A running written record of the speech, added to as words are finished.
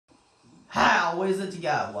How is it you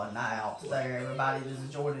got one now? Today, everybody, this is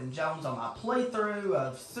Jordan Jones on my playthrough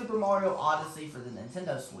of Super Mario Odyssey for the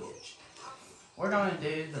Nintendo Switch. We're going to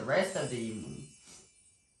do the rest of the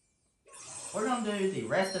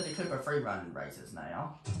Koopa Freerunning races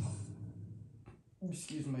now.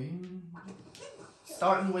 Excuse me.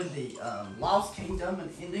 Starting with the Lost Kingdom and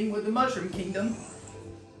ending with the Mushroom Kingdom.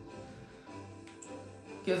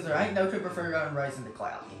 Because there ain't no Koopa Freerunning race in the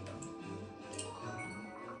Cloud Kingdom.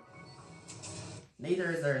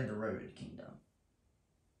 Neither is there in the Ruined Kingdom.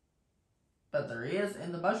 But there is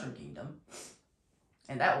in the Mushroom Kingdom.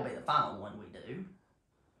 And that will be the final one we do.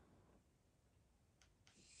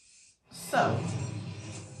 So,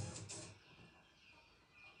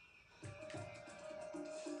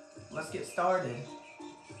 let's get started.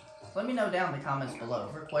 Let me know down in the comments below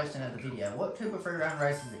for a question of the video. What Koopa Freerunning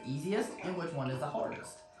race is the easiest and which one is the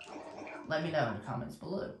hardest? Let me know in the comments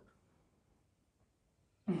below.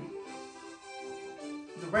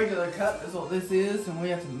 The regular cup is what this is, and we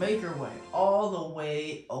have to make our way all the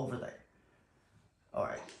way over there.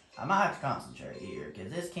 Alright, I might have to concentrate here,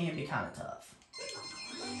 because this can be kind of tough.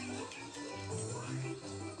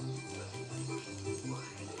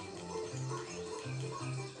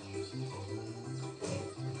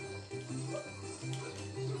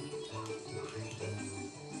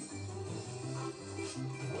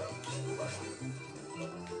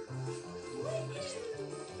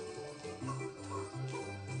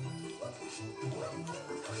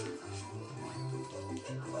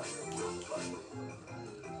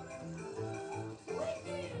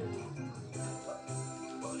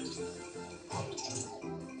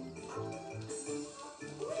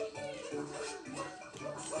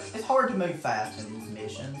 It's hard to move fast in these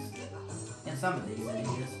missions. In some of these it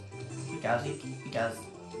is. Because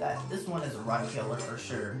this one is a run killer for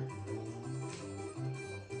sure.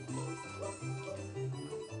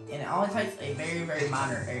 And it only takes a very, very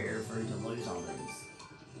minor error for you to lose on these.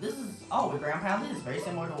 This is, we ground pound this. Very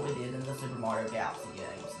similar to what we did in the Super Mario Galaxy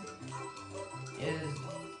games.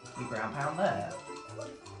 We ground pound that.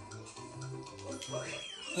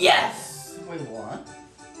 Yes! We won.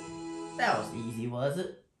 That was easy, was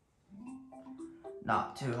it?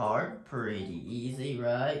 Not too hard. Pretty easy,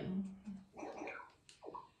 right?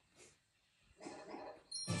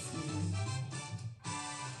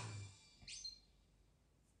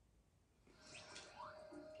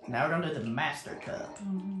 Now we're gonna do the Master Cup.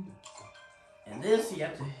 And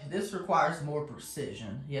this requires more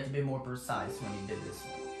precision. You have to be more precise when you do this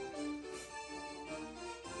one.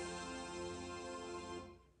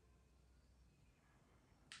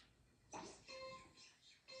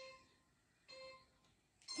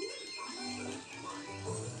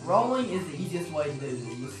 Rolling is the easiest way to do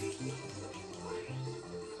these.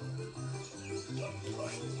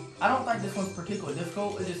 I don't think this one's particularly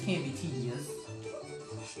difficult, it just can be tedious.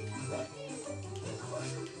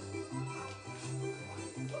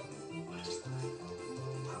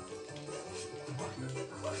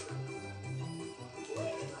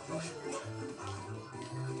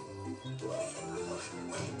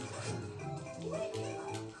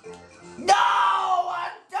 No!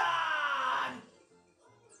 I'm done!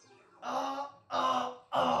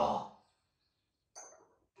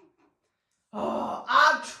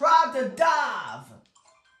 I tried to dive!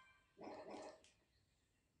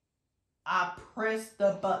 I pressed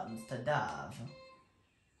the buttons to dive.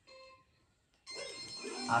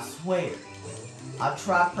 I swear. I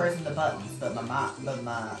tried pressing the buttons, but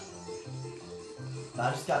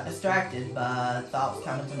I just got distracted by thoughts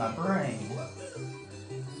coming to my brain.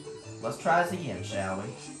 Let's try this again, shall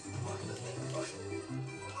we?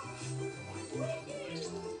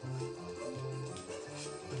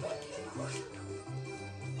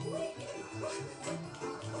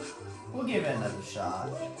 We'll give it another shot.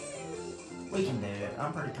 We can do it.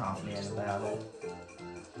 I'm pretty confident about it.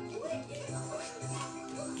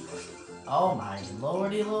 Oh my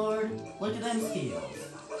lordy lord. Look at them skills.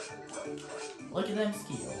 Look at them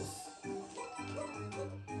skills.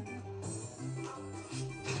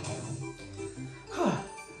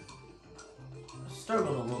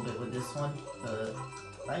 Struggled a little bit with this one, but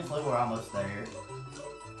thankfully we're almost there.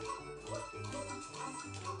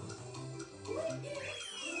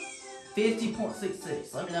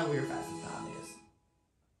 .66. Let me know what your fastest time is.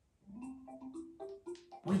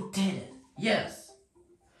 We did it. Yes.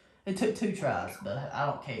 It took 2 tries, but I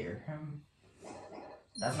don't care.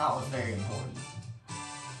 That's not what's very important.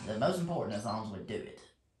 The most important as long as we do it.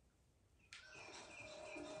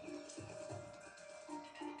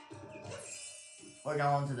 We're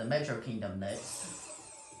going to the Metro Kingdom next.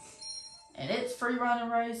 And its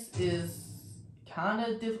Freerunning race is kind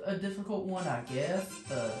of a difficult one, I guess,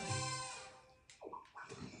 but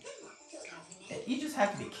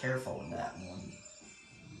have to be careful in that one.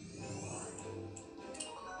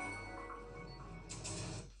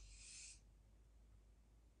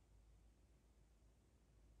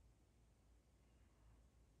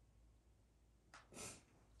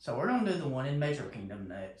 So we're gonna do the one in Major Kingdom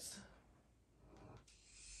next.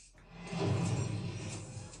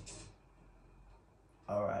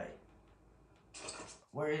 Alright.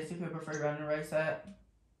 Where is the Koopa Freerunning race at?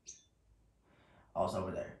 Oh, it's over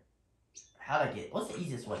there. How'd I get... What's the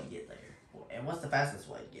easiest way to get there? And what's the fastest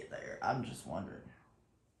way to get there? I'm just wondering.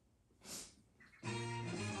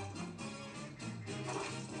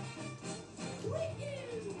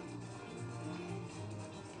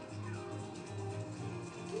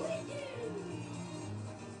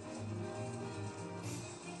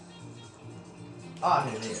 Oh, I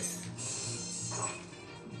do this.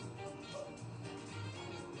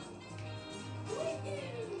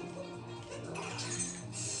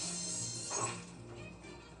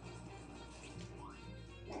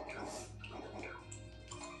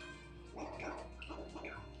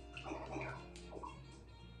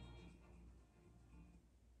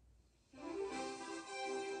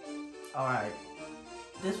 Alright,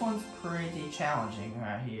 this one's pretty challenging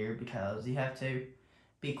right here because you have to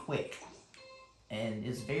be quick. And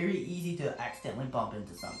it's very easy to accidentally bump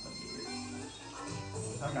into something here.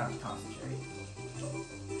 So I'm gonna have to concentrate.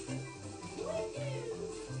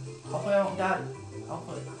 Hopefully I don't die.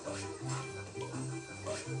 Hopefully.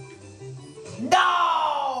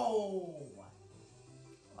 No!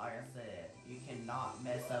 Like I said, you cannot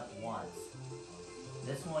mess up once.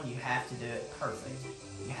 This one, you have to do it perfect.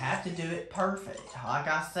 You have to do it perfect. Like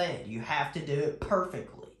I said, you have to do it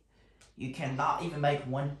perfectly. You cannot even make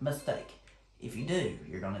one mistake. If you do,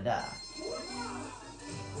 you're gonna die.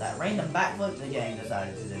 That random backflip the game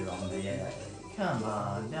decided to do on me. Come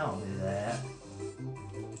on, don't do that.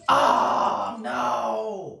 Oh,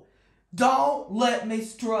 no! Don't let me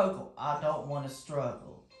struggle. I don't want to struggle.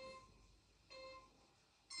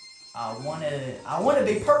 I want to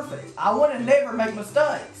be perfect. I want to never make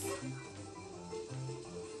mistakes.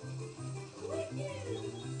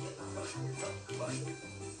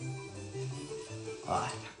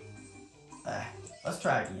 Let's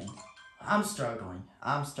try again. I'm struggling.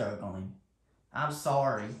 I'm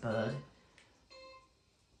sorry, bud.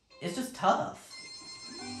 It's just tough.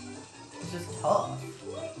 It's just tough.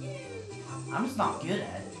 I'm just not good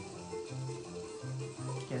at it.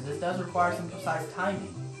 Because this does require some precise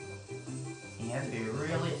timing. You have to be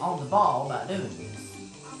really on the ball about doing this.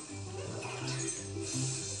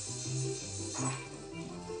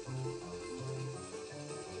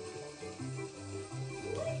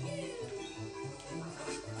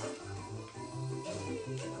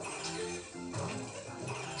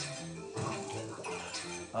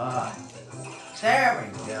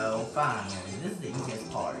 There we go, finally. This is the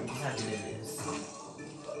easiest part. You just have to do this.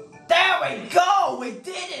 There we go! We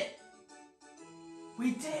did it!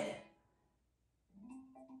 We did it!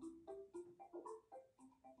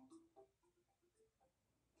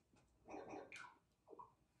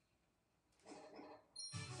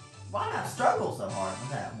 Why did I struggle so hard with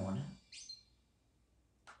that one?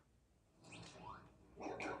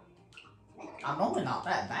 I'm normally not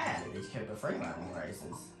that bad at these Koopa Freerunning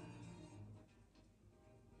races.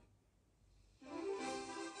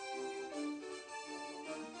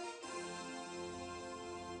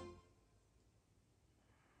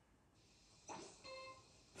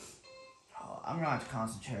 Oh, I'm gonna have to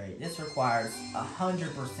concentrate. This requires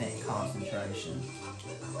 100% concentration.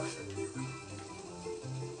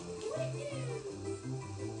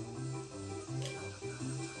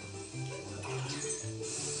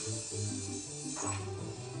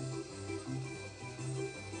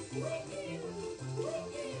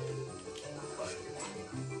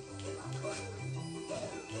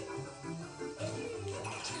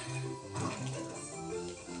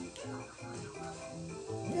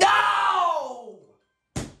 No!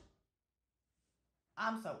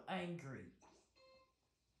 I'm so angry.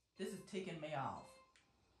 This is ticking me off.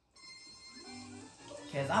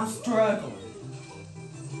 Because I'm struggling.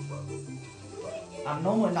 I'm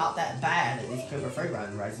normally not that bad at these Koopa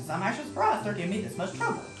Freerunning races. I'm actually surprised they're giving me this much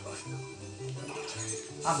trouble.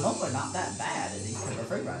 I'm normally not that bad at these Koopa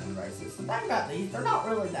Freerunning races. The thing about these, they're not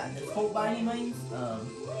really that difficult by any means.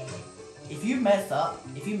 If you mess up,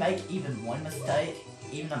 if you make even one mistake,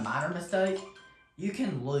 even a minor mistake, you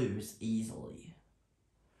can lose easily.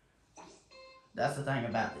 That's the thing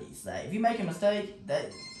about these. If you make a mistake,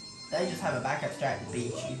 they just have a backup strat to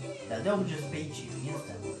beat you. They'll just beat you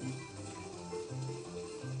instantly.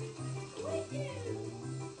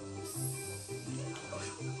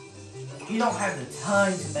 You don't have the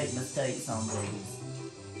time to make mistakes on these.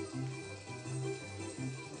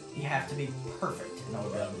 have to be perfect in order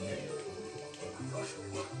to be able to do it.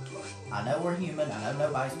 I know we're human, I know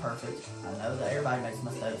nobody's perfect, I know that everybody makes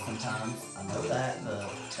mistakes sometimes, I know that, but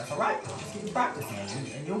that's alright, just keep practicing,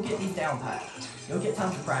 and you'll get these down pat. You'll get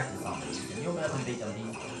tons of practice on these, and you'll be able to beat them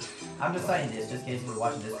easily. I'm just saying this just in case you're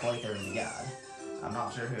watching this playthrough as a guide. I'm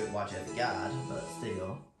not sure who would watch it as a guide, but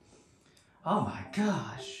still. Oh my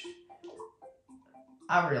gosh.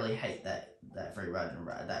 I really hate that free running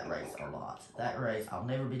that race a lot. That race, I'll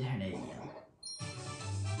never be doing it again.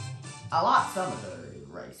 I like some of the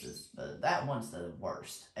races, but that one's the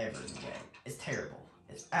worst ever in the game. It's terrible.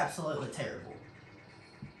 It's absolutely terrible.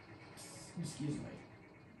 Excuse me.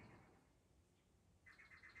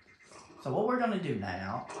 So what we're going to do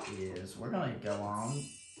now is we're going to go on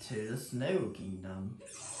to the Snow Kingdom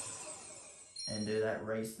and do that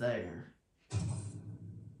race there.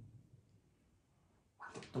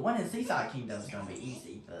 The one in Seaside Kingdom is going to be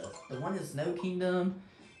easy, but the one in Snow Kingdom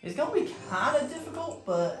is going to be kind of difficult,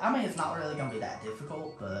 but I mean, it's not really going to be that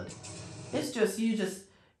difficult, but it's just,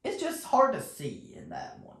 it's just hard to see in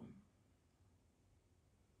that one.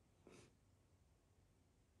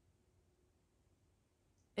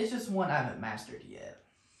 It's just one I haven't mastered yet.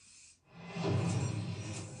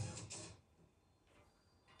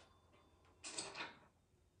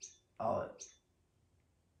 Oh.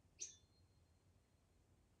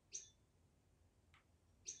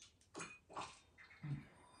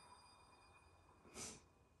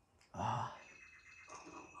 Ah.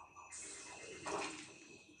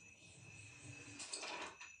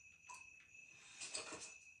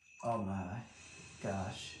 Oh my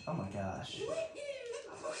gosh. Oh my gosh.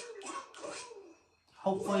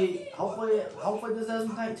 Hopefully this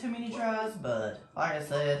doesn't take too many tries, but like I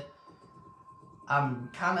said, I'm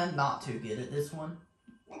kind of not too good at this one.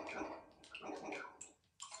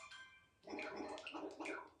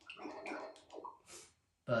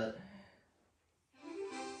 But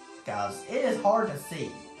guys, it is hard to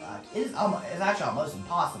see. Like it's actually almost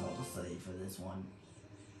impossible to see for this one.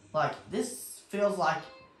 Like this feels like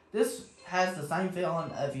this has the same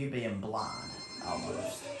feeling of you being blind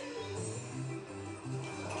almost.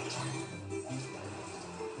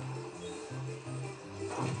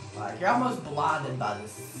 Like you're almost blinded by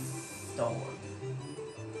this storm.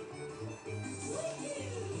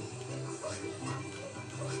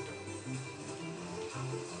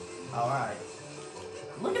 Alright.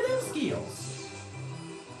 Look at those skills.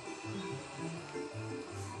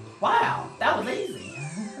 Wow, that was easy.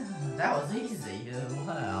 That was easy.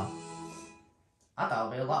 Wow. I thought it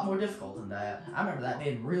would be a lot more difficult than that. I remember that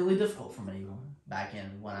being really difficult for me back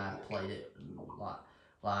in when I played it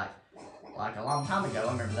like a long time ago.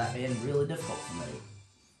 I remember that being really difficult for me.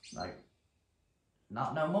 Like,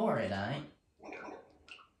 not no more it ain't.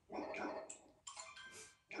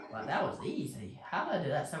 Like, that was easy. How did I do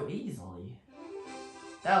that so easily?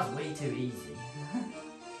 That was way too easy.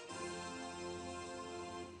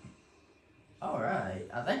 Alright,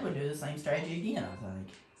 I think we do the same strategy again, I think.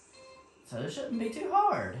 So it shouldn't be too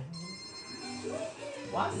hard.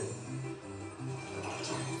 Why is it?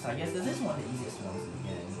 So I guess this is one of the easiest ones in the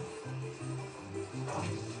game.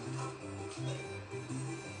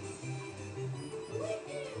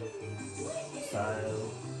 So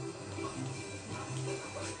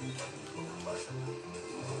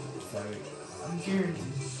I'm curious.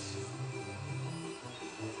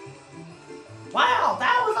 Wow,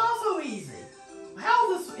 that was also easy.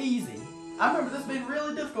 How is this easy? I remember this being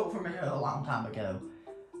really difficult for me a long time ago.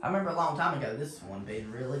 I remember a long time ago this one being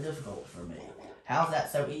really difficult for me. How's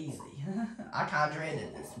that so easy? I kind of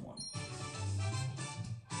dreaded this one.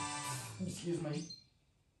 Excuse me.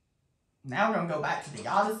 Now we're going to go back to the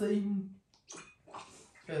Odyssey.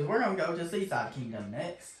 Because we're going to go to Seaside Kingdom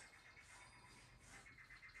next.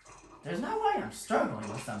 There's no way I'm struggling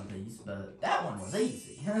with some of these, but that one was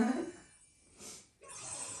easy.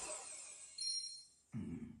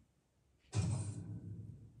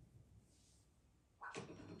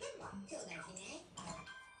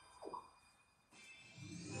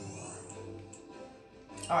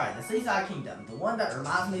 Alright, the Seaside Kingdom, the one that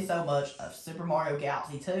reminds me so much of Super Mario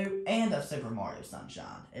Galaxy 2 and of Super Mario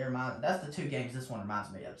Sunshine. That's the two games this one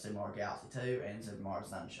reminds me of, Super Mario Galaxy 2 and Super Mario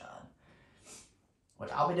Sunshine.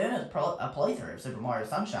 Which I'll be doing a playthrough of Super Mario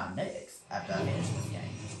Sunshine next, after I finish this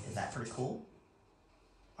game. Is that pretty cool?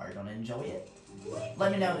 Are you going to enjoy it?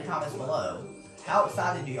 Let me know in the comments below how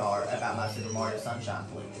excited you are about my Super Mario Sunshine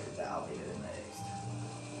playthrough that I'll be doing next.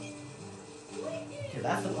 Because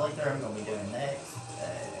that's the playthrough I'm going to be doing next.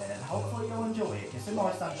 And hopefully you'll enjoy it, because Super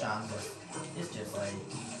Mario Sunshine is just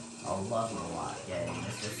a lovable game.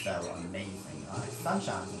 It's just so amazing. Like,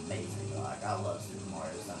 Sunshine's amazing. Like, I love Super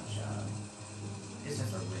Mario Sunshine. It's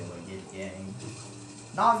just a really good game.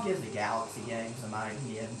 Not as good as the Galaxy games in my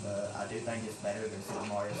opinion, but I do think it's better than Super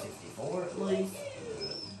Mario 64 at least.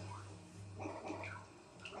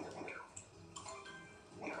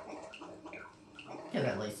 Because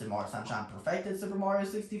at least Super Mario Sunshine perfected Super Mario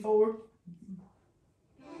 64.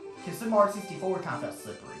 Because Super Mario 64 kind of felt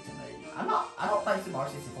slippery to me. I don't think Super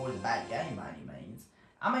Mario 64 is a bad game by any means.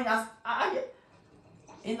 I mean,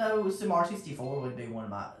 you know, Super Mario 64 would be one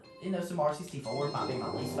of my, you know, Super Mario 64 might be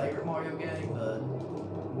my least favorite Mario game, but,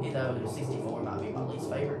 you know, 64 might be my least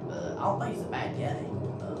favorite, but I don't think it's a bad game.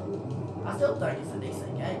 I still think it's a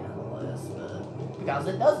decent game nonetheless, but, because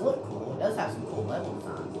it does look cool, it does have some cool level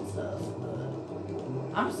designs and stuff, but,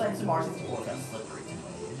 I'm just saying Super Mario 64 felt slippery to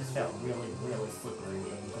me. It just felt really, really slippery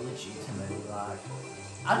and glitchy to me, like,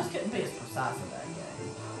 I just couldn't be as precise in that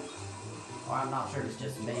game. Or I'm not sure it's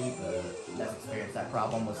just me, but that's experienced that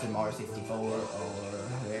problem with Super Mario 64, or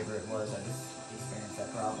whoever it was that just experienced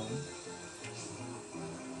that problem.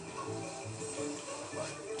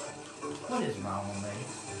 What is wrong with me?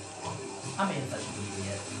 I'm being such an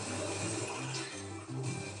idiot.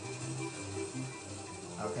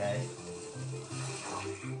 Okay.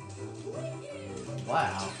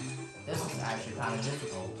 Wow. This is actually kind of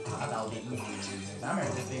difficult. I thought it would be easier. I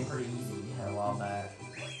remember this being pretty easy a while back.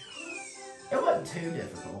 It wasn't too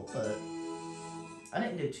difficult, but I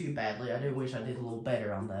didn't do too badly. I do wish I did a little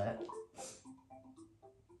better on that.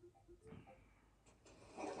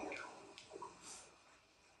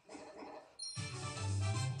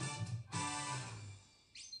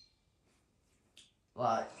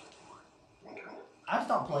 Like, I just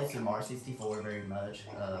don't play Super Mario 64 very much,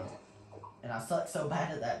 and I suck so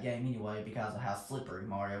bad at that game anyway because of how slippery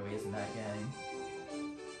Mario is in that game.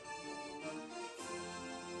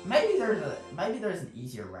 Maybe there's an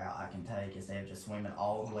easier route I can take instead of just swimming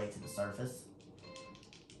all the way to the surface.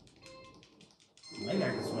 Maybe I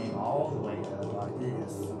can swim all the way up like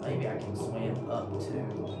this. Maybe I can swim up to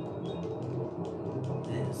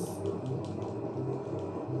this.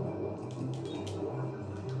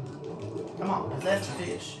 Come on, possess the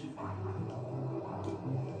fish.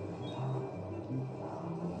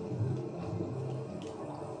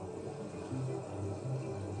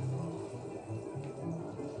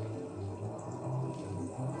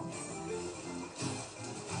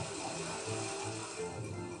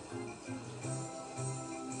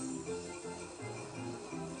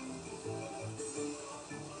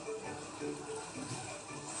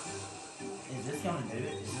 Is this gonna do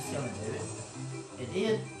it? Is this gonna do it? It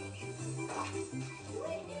did.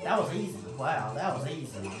 That was easy. Wow, that was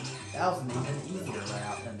easy. That was an even easier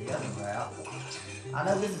route than the other route. I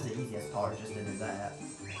know this is the easiest part just to do that.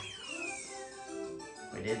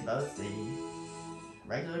 We did both the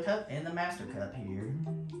regular cup and the master cup here.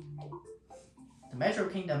 The Metro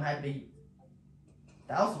Kingdom had to be...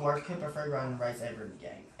 That was the worst Koopa Freerunning race ever in the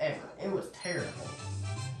game. Ever. It was terrible.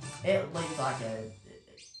 It leaves like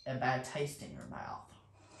a bad taste in your mouth.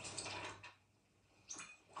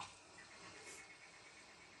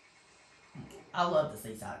 I love the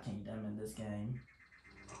Seaside Kingdom in this game.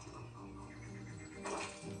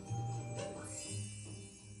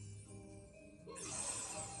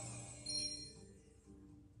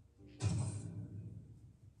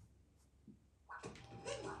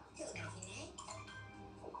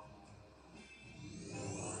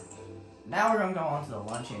 Now we're going to go on to the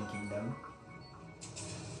Luncheon Kingdom.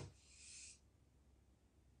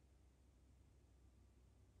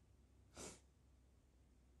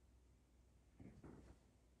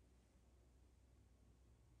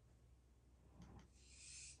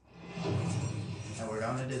 And we're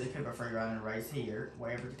going to do the Koopa Freerunning race here,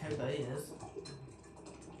 wherever the Koopa is.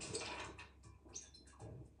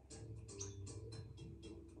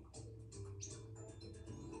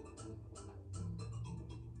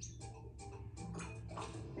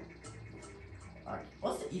 Alright,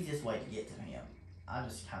 what's the easiest way to get to him? I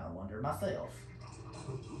just kind of wonder myself.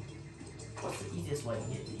 What's the easiest way to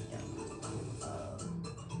get to him?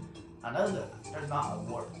 I know that there's not a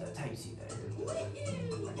warp that takes you there, but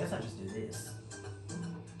I guess I just do this.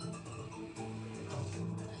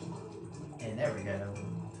 And there we go.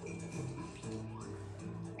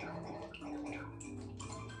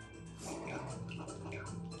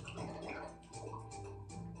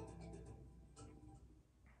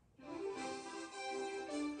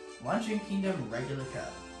 Luncheon Kingdom regular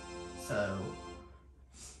cup. So,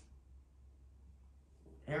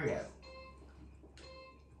 here we go.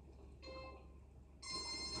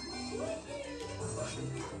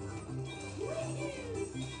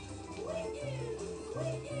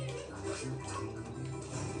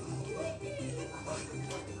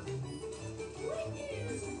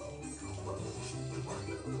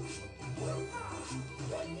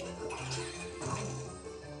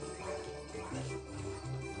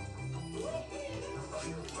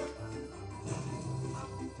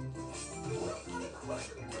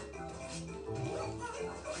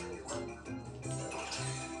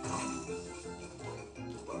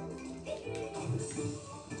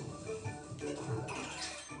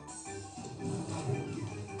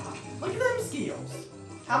 them skills.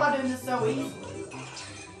 How am I doing this so easily?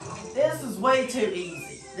 This is way too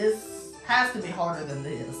easy. This has to be harder than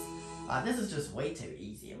this. This is just way too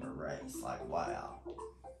easy of a race. Like, wow.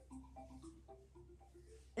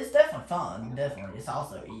 It's definitely fun, definitely. It's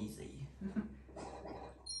also easy.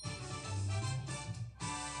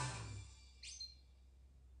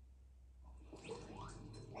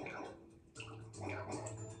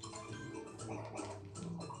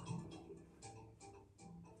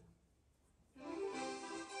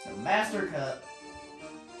 The Master Cup.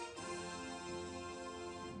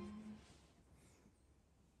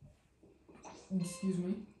 Excuse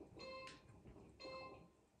me.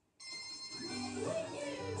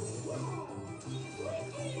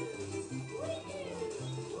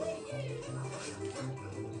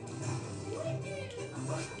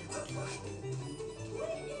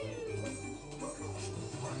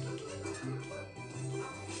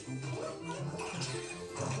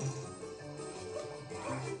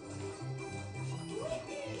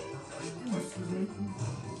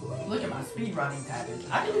 Look at my speedrunning tactics.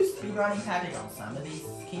 I can do speedrunning tactics on some of these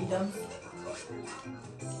kingdoms.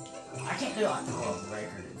 I can't do like the world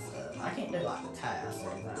record and stuff. I can't do like the tasks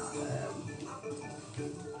or anything like that.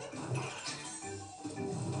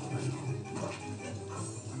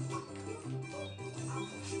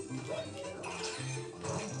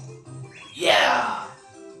 Yeah!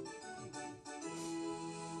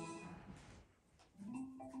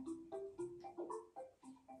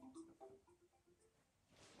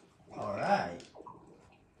 Alright.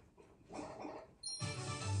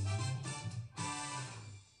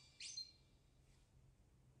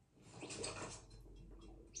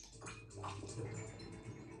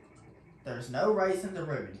 There's no race in the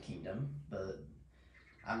Ruined Kingdom, but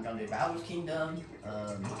I'm gonna do Bowser's Kingdom,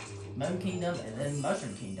 Moon Kingdom, and then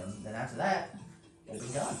Mushroom Kingdom. Then after that, we'll be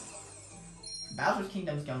done. Bowser's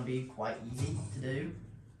Kingdom is gonna be quite easy to do.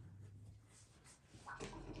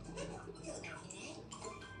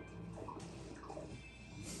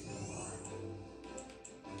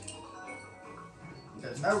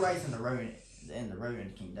 There's no race in the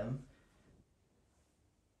Ruined Kingdom.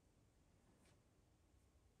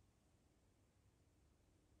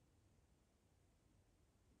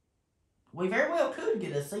 We very well could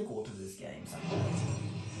get a sequel to this game someday.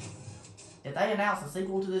 If they announce a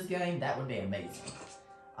sequel to this game, that would be amazing.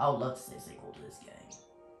 I would love to see a sequel to this game.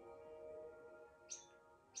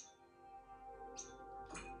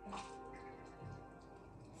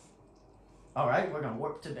 Alright, we're gonna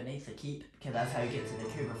warp to beneath the keep, because that's how you get to the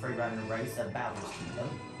Koopa Freerunning race of Bowser's Kingdom.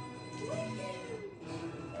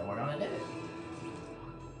 And we're gonna do it.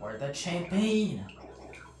 We're the champion!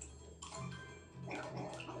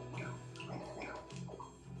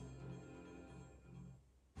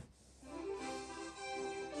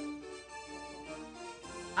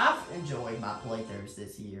 I've enjoyed my playthroughs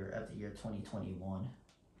this year of the year 2021.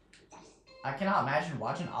 I cannot imagine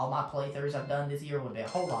watching all my playthroughs I've done this year would be a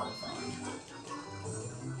whole lot of fun.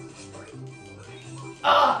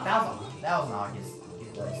 Ah, that was not a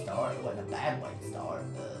good way to start. It wasn't a bad way to start,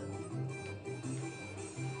 but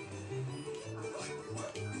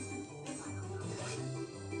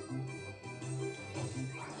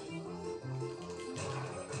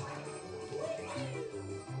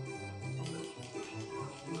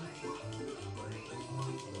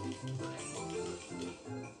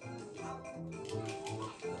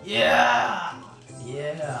yeah!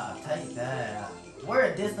 Yeah, take that. We're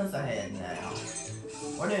a distance ahead now.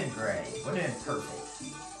 We're doing great. We're doing perfect.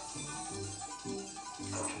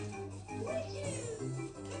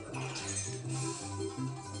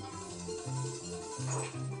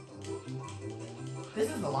 This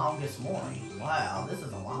is the longest one. Wow, this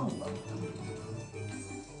is a long one.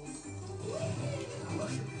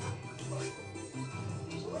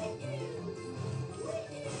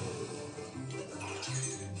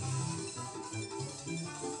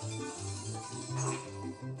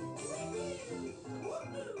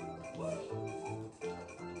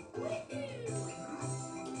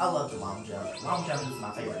 I love the long jump. Long jump is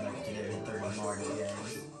my favorite move to do in 3D Mario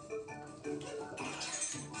games.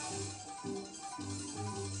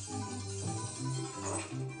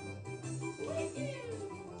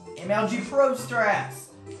 MLG Pro Strats!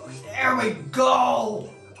 There we go!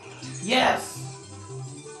 Yes!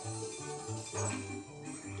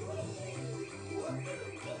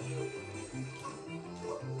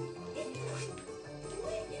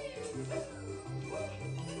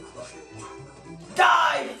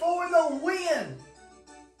 Die for the win!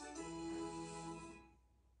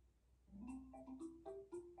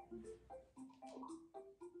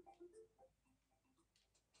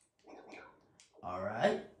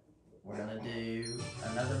 Alright, we're gonna do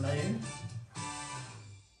another moon.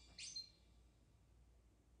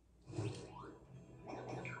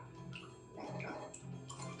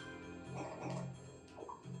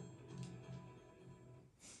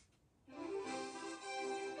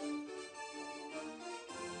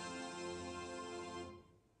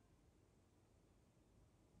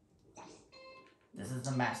 it's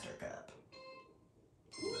a master cup.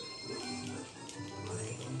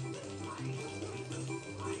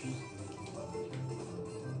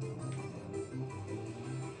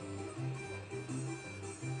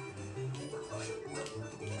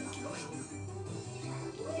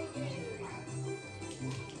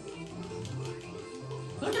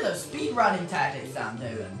 Look at those speedrunning tactics I'm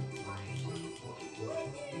doing.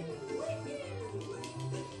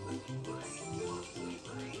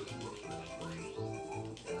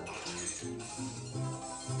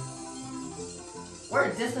 We're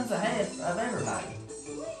a distance ahead of everybody.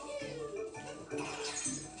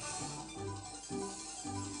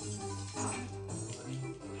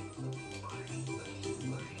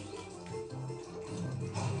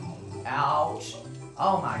 Ouch.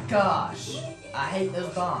 Oh my gosh. I hate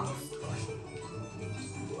those bombs.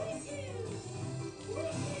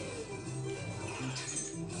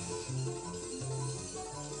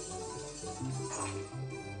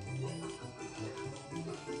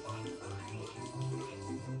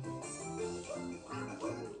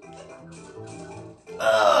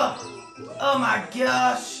 Ugh! Oh my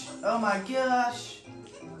gosh! Oh my gosh!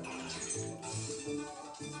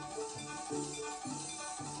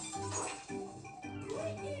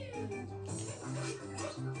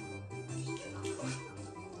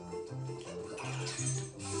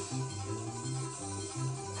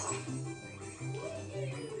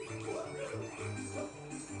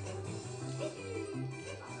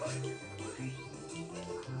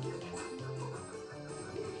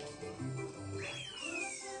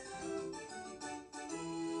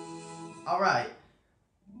 Alright,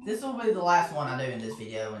 this will be the last one I do in this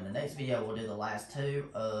video. In the next video, we'll do the last two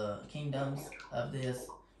kingdoms of this.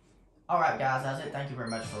 Alright guys, that's it. Thank you very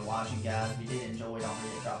much for watching, guys. If you did enjoy, don't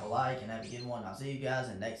forget to drop a like and have a good one. I'll see you guys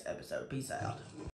in the next episode. Peace out.